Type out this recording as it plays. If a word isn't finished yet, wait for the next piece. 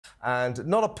and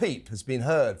not a peep has been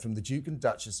heard from the Duke and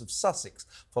Duchess of Sussex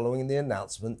following the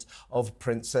announcement of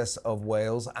Princess of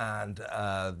Wales and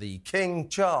King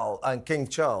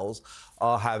Charles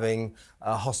are having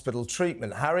hospital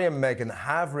treatment. Harry and Meghan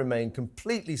have remained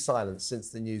completely silent since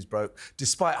the news broke,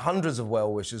 despite hundreds of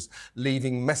well-wishers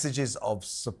leaving messages of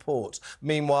support.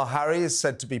 Meanwhile, Harry is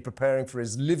said to be preparing for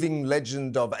his Living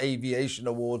Legend of Aviation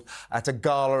award at a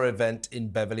gala event in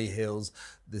Beverly Hills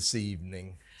this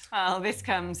evening. Well, this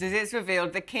comes as it's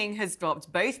revealed the King has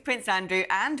dropped both Prince Andrew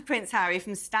and Prince Harry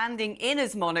from standing in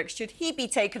as monarchs should he be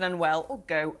taken unwell or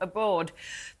go abroad.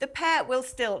 The pair will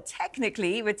still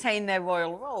technically retain their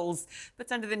royal roles,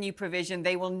 but under the new provision,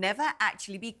 they will never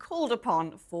actually be called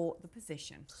upon for the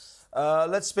position.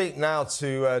 Let's speak now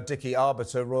to Dickie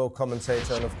Artbiter, royal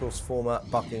commentator and, of course, former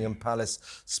Buckingham Palace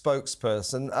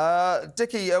spokesperson.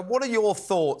 Dickie, what are your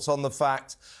thoughts on the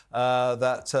fact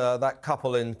that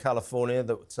couple in California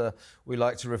that we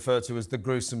like to refer to as the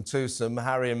gruesome twosome,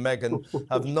 Harry and Meghan,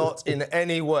 have not in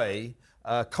any way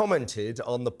commented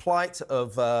on the plight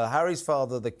of Harry's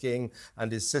father, the King,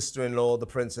 and his sister-in-law, the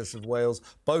Princess of Wales,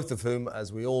 both of whom,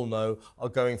 as we all know, are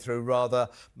going through rather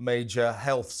major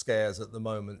health scares at the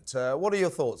moment. What are your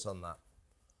thoughts on that?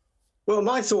 Well,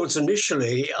 my thoughts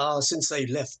initially are, since they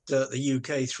left the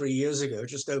UK 3 years ago,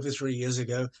 just over 3 years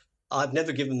ago, I've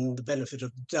never given them the benefit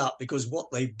of the doubt because what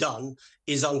they've done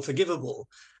is unforgivable.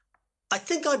 I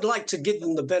think I'd like to give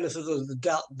them the benefit of the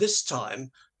doubt this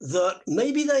time that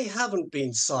maybe they haven't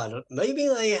been silent. Maybe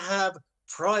they have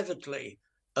privately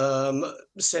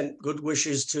sent good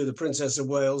wishes to the Princess of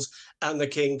Wales and the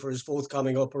King for his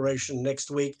forthcoming operation next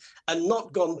week and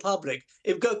not gone public.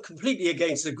 It would go completely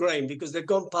against the grain because they've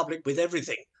gone public with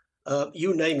everything.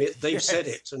 You name it, they've said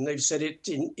it, and they've said it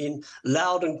in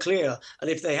loud and clear. And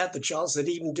if they had the chance, they'd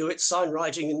even do it sign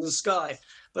writing in the sky.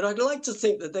 But I'd like to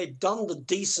think that they've done the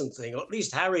decent thing, or at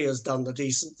least Harry has done the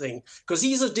decent thing, because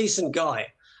he's a decent guy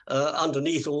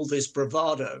underneath all this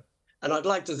bravado. And I'd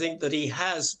like to think that he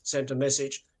has sent a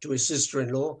message to his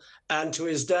sister-in-law and to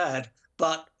his dad.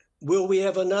 But will we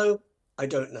ever know? I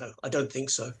don't know. I don't think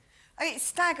so. It's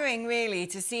staggering, really,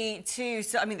 to see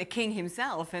the King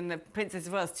himself and the Princess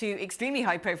of Wales, two extremely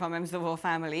high-profile members of the royal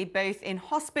family, both in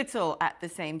hospital at the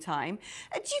same time.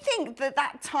 Do you think that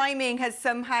that timing has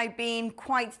somehow been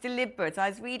quite deliberate? I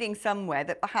was reading somewhere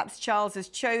that perhaps Charles has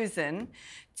chosen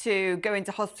to go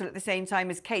into hospital at the same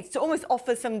time as Kate to almost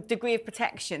offer some degree of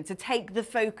protection, to take the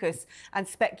focus and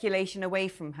speculation away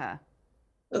from her.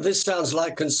 This sounds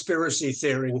like conspiracy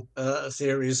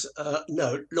theories.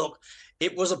 No, look,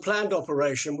 it was a planned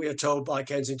operation, we are told, by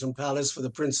Kensington Palace for the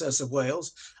Princess of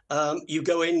Wales. You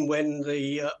go in when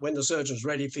the surgeon's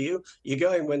ready for you. You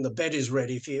go in when the bed is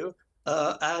ready for you.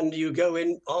 And you go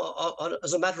in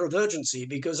as a matter of urgency,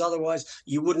 because otherwise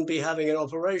you wouldn't be having an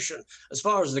operation. As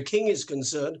far as the King is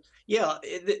concerned, yeah,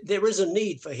 there is a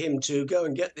need for him to go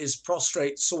and get this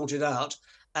prostrate sorted out,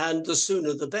 and the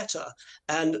sooner the better.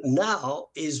 And now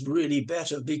is really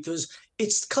better because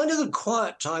it's kind of the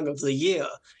quiet time of the year.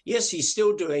 Yes, he's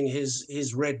still doing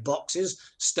his red boxes,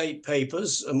 state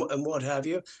papers and what have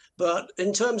you. But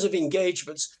in terms of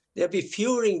engagements, there'd be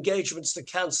fewer engagements to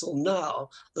cancel now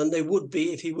than they would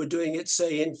be if he were doing it,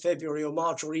 say, in February or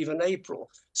March or even April.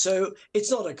 So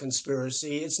it's not a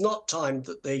conspiracy. It's not timed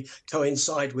that they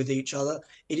coincide with each other.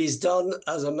 It is done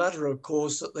as a matter of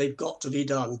course that they've got to be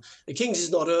done. The King's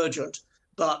is not urgent,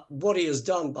 but what he has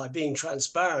done by being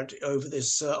transparent over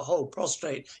this whole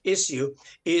prostrate issue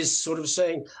is sort of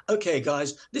saying, OK,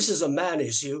 guys, this is a man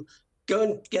issue. Go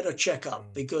and get a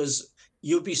checkup because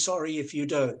you'll be sorry if you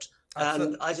don't.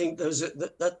 And I think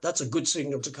that's a good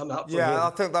signal to come out from him. Yeah, I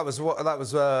think that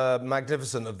was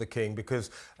magnificent of the King, because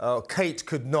Kate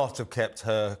could not have kept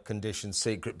her condition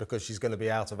secret because she's going to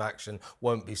be out of action,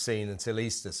 won't be seen until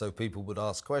Easter, so people would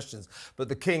ask questions. But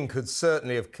the King could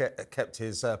certainly have kept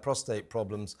his prostate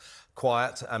problems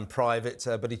quiet and private,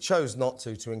 but he chose not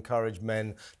to encourage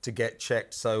men to get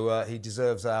checked, so he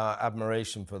deserves our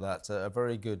admiration for that. A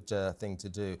very good thing to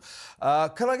do.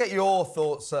 Can I get your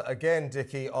thoughts again,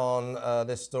 Dickie, on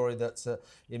this story that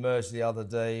emerged the other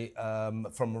day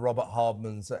from Robert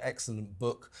Hardman's excellent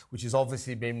book, which has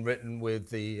obviously been written with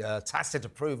the tacit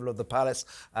approval of the palace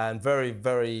and very,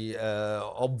 very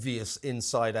obvious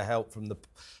insider help from the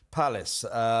palace,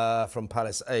 from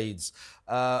palace aides.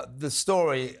 The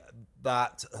story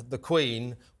that the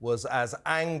Queen was as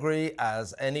angry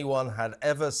as anyone had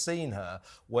ever seen her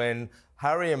when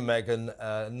Harry and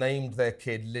Meghan named their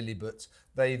kid Lilibet.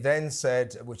 They then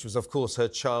said, which was, of course, her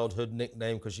childhood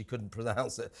nickname because she couldn't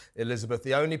pronounce it, Elizabeth.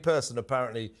 The only person,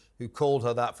 apparently, who called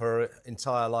her that for her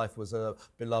entire life was her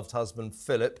beloved husband,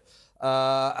 Philip.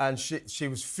 And she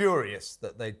was furious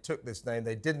that they took this name.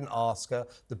 They didn't ask her.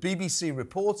 The BBC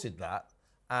reported that.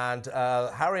 And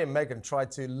Harry and Meghan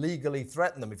tried to legally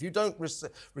threaten them. If you don't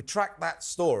retract that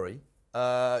story,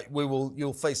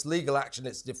 you'll face legal action.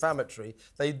 It's defamatory.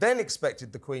 They then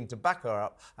expected the Queen to back her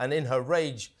up, and in her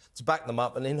rage, to back them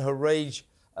up. And in her rage,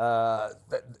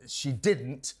 she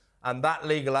didn't, and that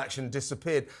legal action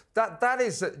disappeared. That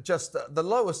is just the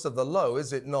lowest of the low,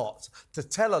 is it not? To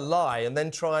tell a lie and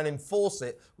then try and enforce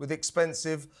it with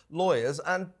expensive lawyers,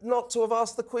 and not to have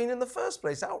asked the Queen in the first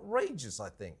place. Outrageous, I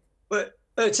think. But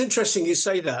it's interesting you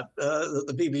say that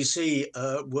the BBC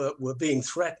were being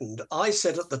threatened. I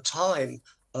said at the time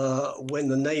when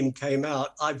the name came out,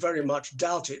 I very much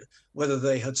doubted whether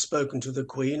they had spoken to the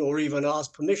Queen or even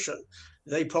asked permission.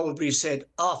 They probably said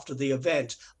after the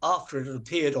event, after it had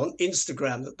appeared on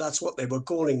Instagram, that that's what they were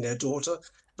calling their daughter.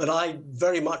 But I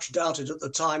very much doubted at the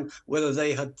time whether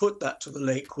they had put that to the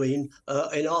late Queen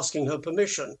in asking her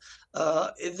permission.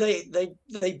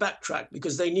 They backtracked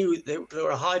because they knew they were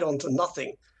a hide on to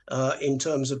nothing in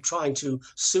terms of trying to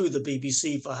sue the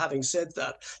BBC for having said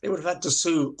that. They would have had to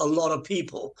sue a lot of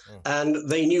people, and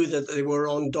they knew that they were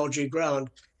on dodgy ground.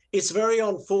 It's very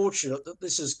unfortunate that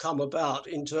this has come about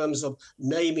in terms of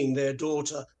naming their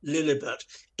daughter Lilibet.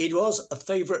 It was a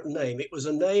favourite name. It was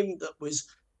a name that was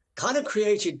kind of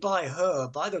created by her,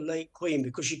 by the late Queen,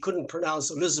 because she couldn't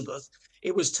pronounce Elizabeth.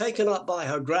 It was taken up by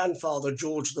her grandfather,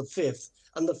 George V,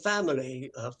 and the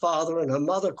family, her father and her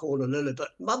mother called her Lilibet.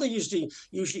 Mother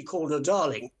usually called her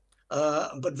darling,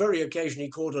 but very occasionally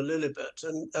called her Lilibet.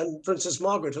 And Princess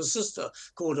Margaret, her sister,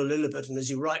 called her Lilibet, and as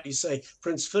you rightly say,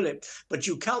 Prince Philip. But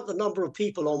you count the number of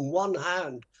people on one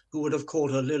hand who would have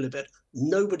called her Lilibet.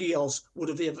 Nobody else would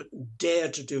have ever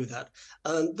dared to do that.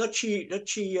 And that she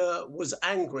was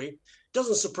angry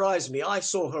doesn't surprise me. I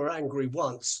saw her angry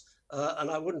once.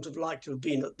 And I wouldn't have liked to have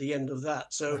been at the end of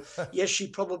that. So, yes, she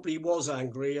probably was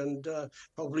angry and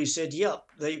probably said, yep,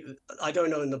 I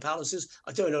don't own the palaces,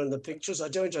 I don't own the pictures, I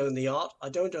don't own the art, I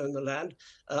don't own the land,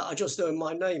 I just own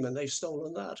my name, and they've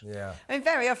stolen that. Yeah. I mean,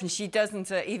 very often she doesn't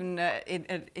even,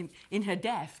 in her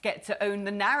death, get to own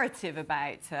the narrative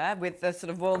about her with the sort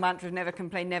of royal mantra of never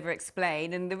complain, never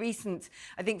explain. And the recent,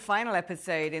 I think, final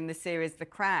episode in the series The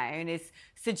Crown is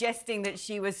suggesting that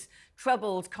she was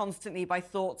troubled constantly by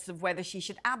thoughts of whether she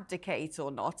should abdicate or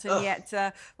not. And yet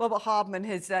Robert Hardman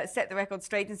has set the record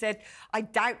straight and said, I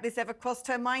doubt this ever crossed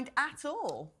her mind at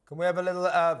all. Can we have a little,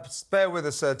 bear with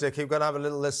us, Dickie, we're going to have a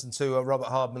little listen to Robert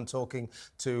Hardman talking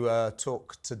to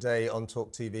Talk Today on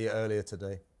talkTV earlier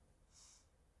today.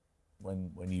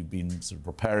 When you've been sort of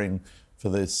preparing for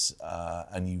this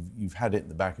and you've had it in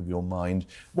the back of your mind.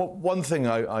 One thing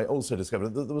I also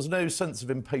discovered, that there was no sense of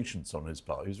impatience on his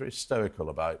part. He was very stoical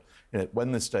about,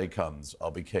 when this day comes,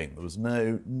 I'll be king. There was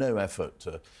no effort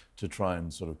to try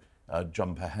and sort of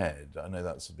jump ahead. I know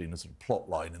that's been a sort of plot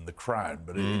line in The Crown,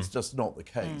 but it's just not the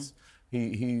case.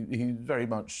 He very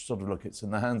much sort of, look, it's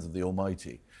in the hands of the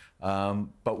Almighty.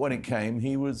 But when it came,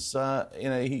 he was,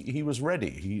 he was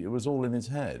ready. It was all in his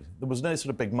head. There was no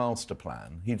sort of big master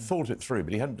plan. He'd thought it through,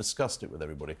 but he hadn't discussed it with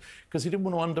everybody because he didn't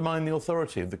want to undermine the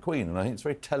authority of the Queen. And I think it's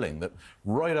very telling that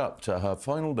right up to her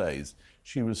final days,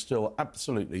 she was still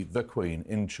absolutely the Queen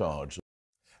in charge.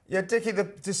 Yeah, Dickie,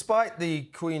 despite the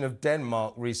Queen of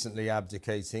Denmark recently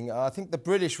abdicating, I think the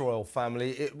British royal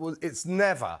family, it's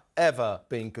never, ever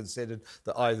been considered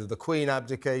that either the Queen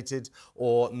abdicated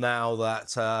or now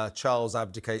that Charles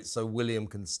abdicates so William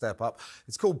can step up.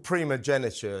 It's called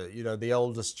primogeniture. The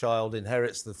oldest child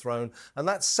inherits the throne, and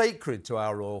that's sacred to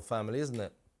our royal family, isn't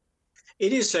it?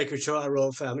 It is sacred to our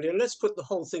royal family, and let's put the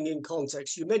whole thing in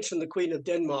context. You mentioned the Queen of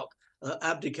Denmark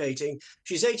abdicating.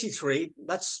 She's 83.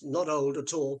 That's not old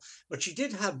at all. But she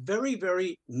did have very,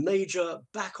 very major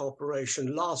back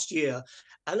operation last year,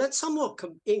 and that somewhat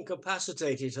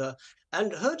incapacitated her.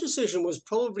 And her decision was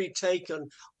probably taken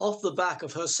off the back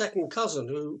of her second cousin,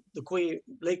 who the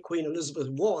late Queen Elizabeth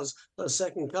was her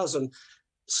second cousin,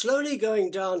 slowly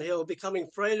going downhill, becoming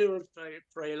frailer and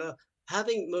frailer,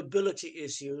 having mobility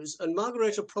issues. And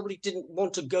Margareta probably didn't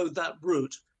want to go that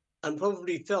route, and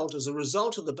probably felt as a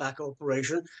result of the back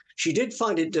operation, she did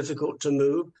find it difficult to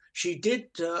move. She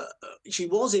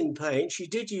was in pain. She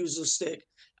did use a stick,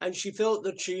 and she felt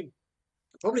that she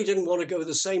probably didn't want to go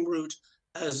the same route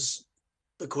as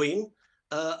the Queen,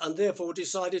 and therefore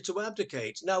decided to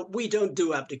abdicate. Now, we don't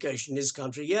do abdication in this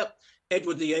country. Yep,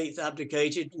 Edward VIII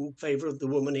abdicated in favour of the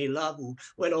woman he loved and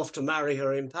went off to marry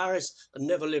her in Paris and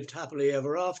never lived happily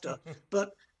ever after.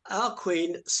 But our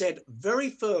Queen said very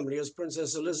firmly, as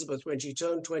Princess Elizabeth, when she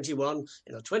turned 21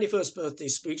 in her 21st birthday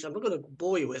speech, I'm not going to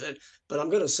bore you with it, but I'm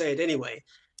going to say it anyway,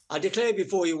 I declare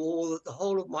before you all that the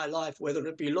whole of my life, whether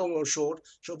it be long or short,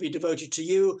 shall be devoted to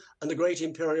you and the great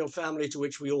imperial family to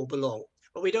which we all belong.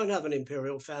 Well, we don't have an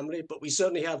imperial family, but we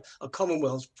certainly have a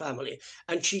Commonwealth family.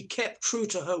 And she kept true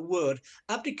to her word.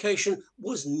 Abdication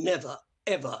was never,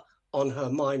 ever on her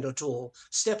mind at all.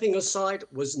 Stepping aside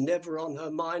was never on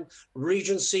her mind.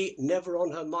 Regency, never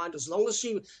on her mind. As long as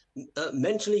she was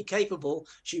mentally capable,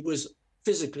 she was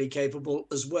physically capable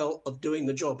as well of doing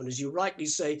the job. And as you rightly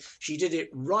say, she did it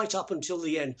right up until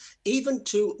the end, even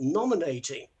to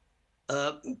nominating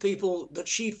people that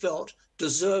she felt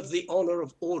deserved the honour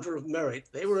of Order of Merit.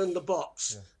 They were in the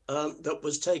box. That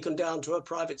was taken down to her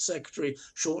private secretary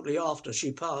shortly after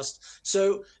she passed.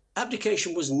 So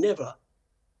abdication was never,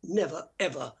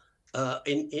 ever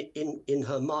in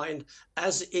her mind,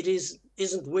 as it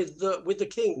isn't with the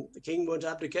king. The king won't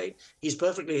abdicate. He's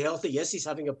perfectly healthy. Yes, he's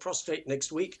having a prostate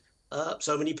next week.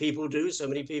 So many people do. So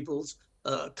many people's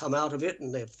come out of it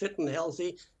and they're fit and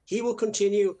healthy. He will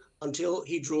continue until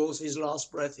he draws his last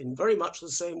breath in very much the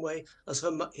same way as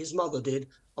his mother did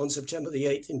on September the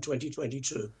 8th in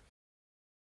 2022.